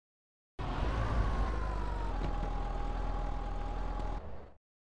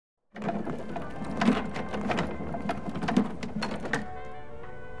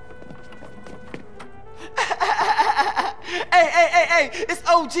Hey, it's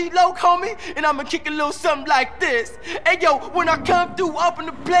OG Loc, homie, and I'ma kick a little something like this. Hey, yo, when I come through up in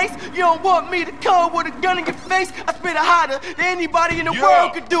the place, you don't want me to come with a gun in your face. I spit it hotter than anybody in the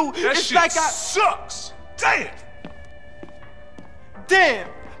world could do. That it's shit like sucks. Damn,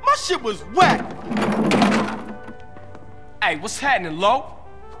 my shit was whack. Hey, what's happening, Lo?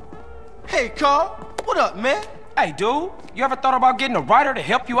 Hey, Carl, what up, man? Hey, dude, you ever thought about getting a writer to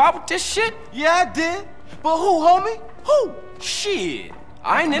help you out with this shit? Yeah, I did. But who, homie? Who? Shit,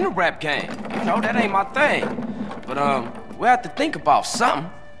 I ain't in the rap game. You know, that ain't my thing. But, we have to think about something.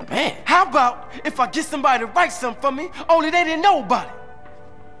 Man. How about if I get somebody to write something for me, only they didn't know about it?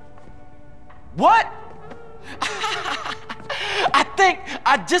 What? I think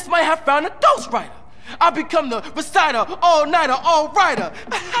I just might have found a ghostwriter. I become the reciter, all-nighter, all-writer.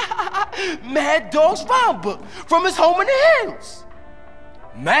 Mad Dogg's rhyme book from his home in the hills.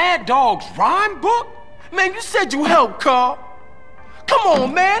 Mad Dogg's rhyme book? Man, you said you helped, Carl. Come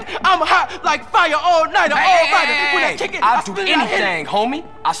on, man. I'm hot like fire, all-nighter, all-writer. When I kick it, I'll do anything, homie.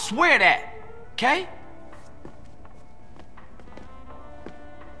 I swear that. Okay?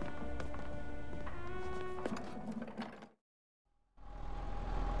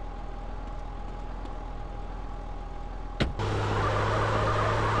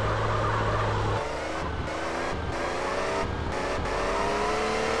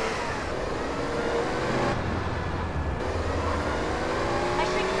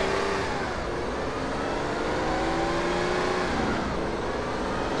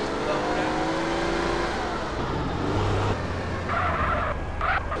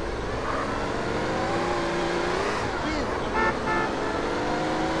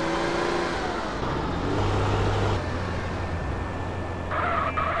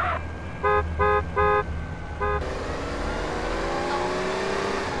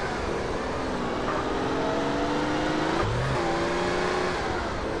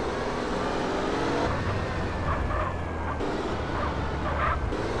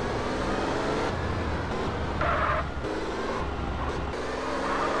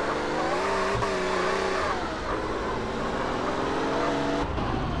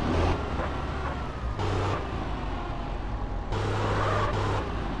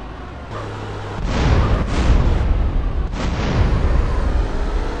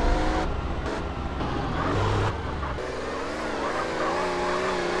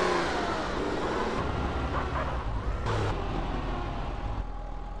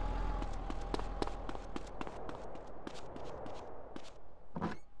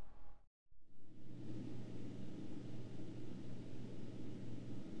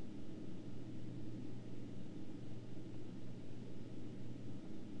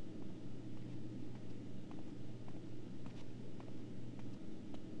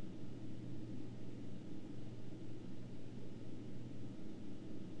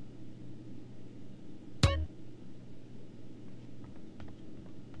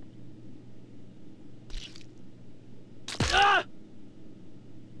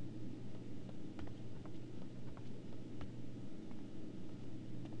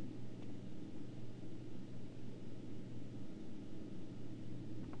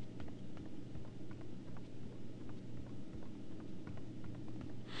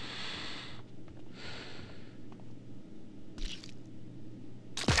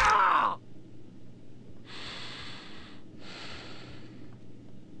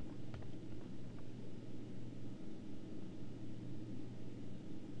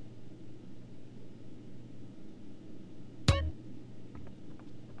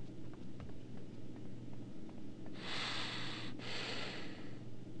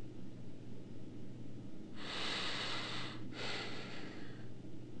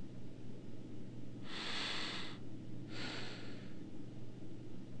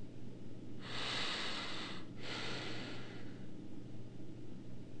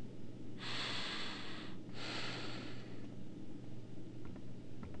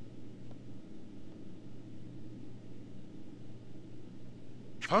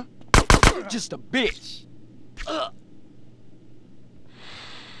 Huh? You're just a bitch.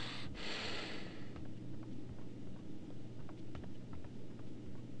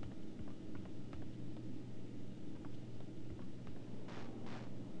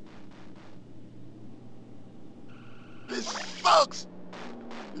 This sucks!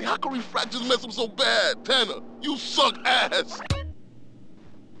 I mean, how can refractors mess up so bad? Tanner, you suck ass!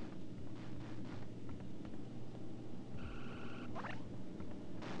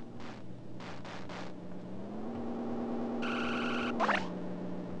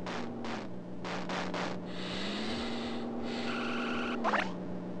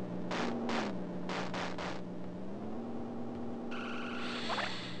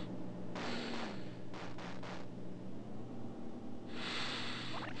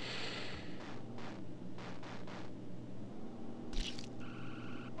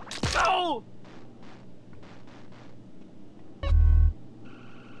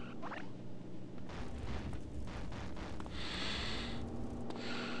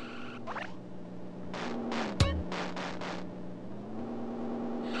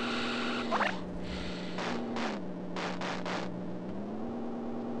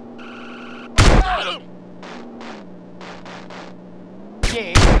 Get him!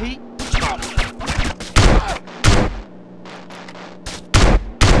 Yeah, Pete.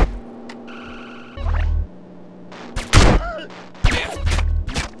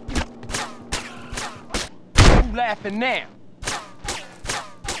 Who laughing now?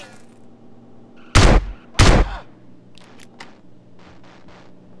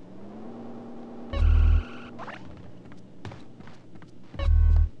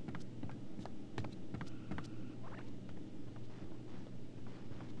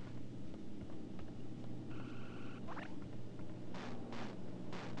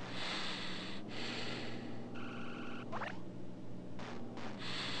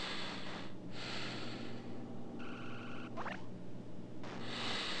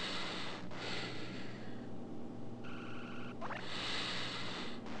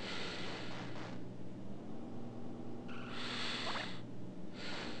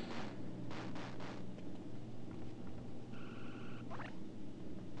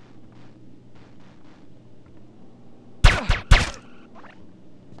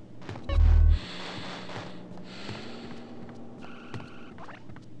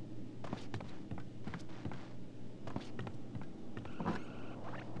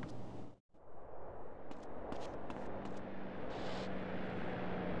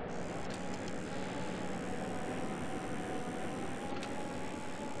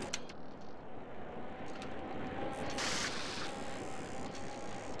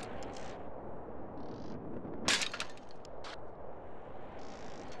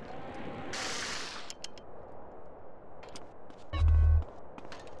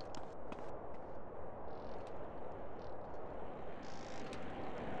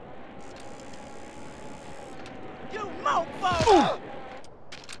 You mofo!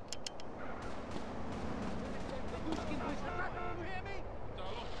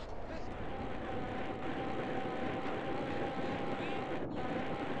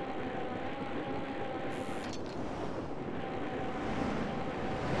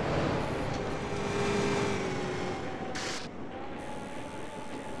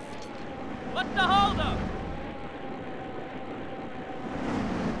 What's the holdup?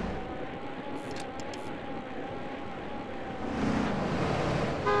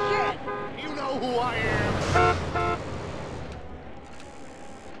 You know who I am.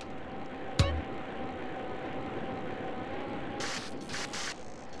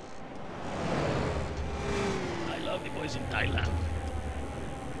 I love the boys in Thailand.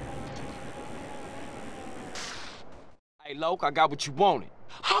 Hey, Loke, I got what you wanted.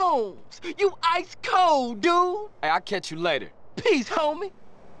 Holmes, you ice cold, dude. Hey, I'll catch you later. Peace, homie.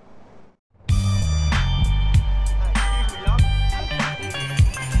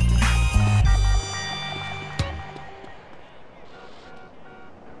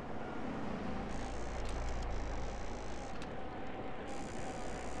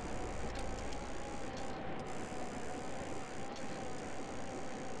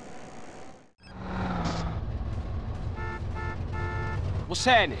 What's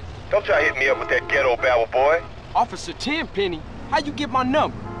happening? Don't try to hit me up with that ghetto babble, boy. Officer Tenpenny, how you get my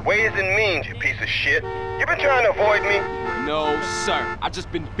number? Ways and means, you piece of shit. You been trying to avoid me? No, sir. I just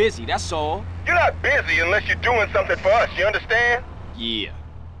been busy, that's all. You're not busy unless you're doing something for us, you understand? Yeah.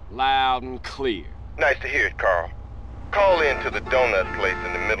 Loud and clear. Nice to hear it, Carl. Call in to the donut place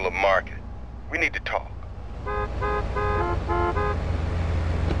in the middle of Market. We need to talk.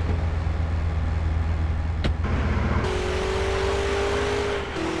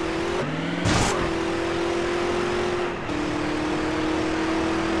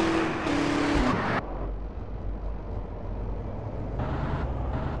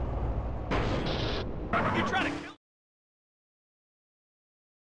 You trying to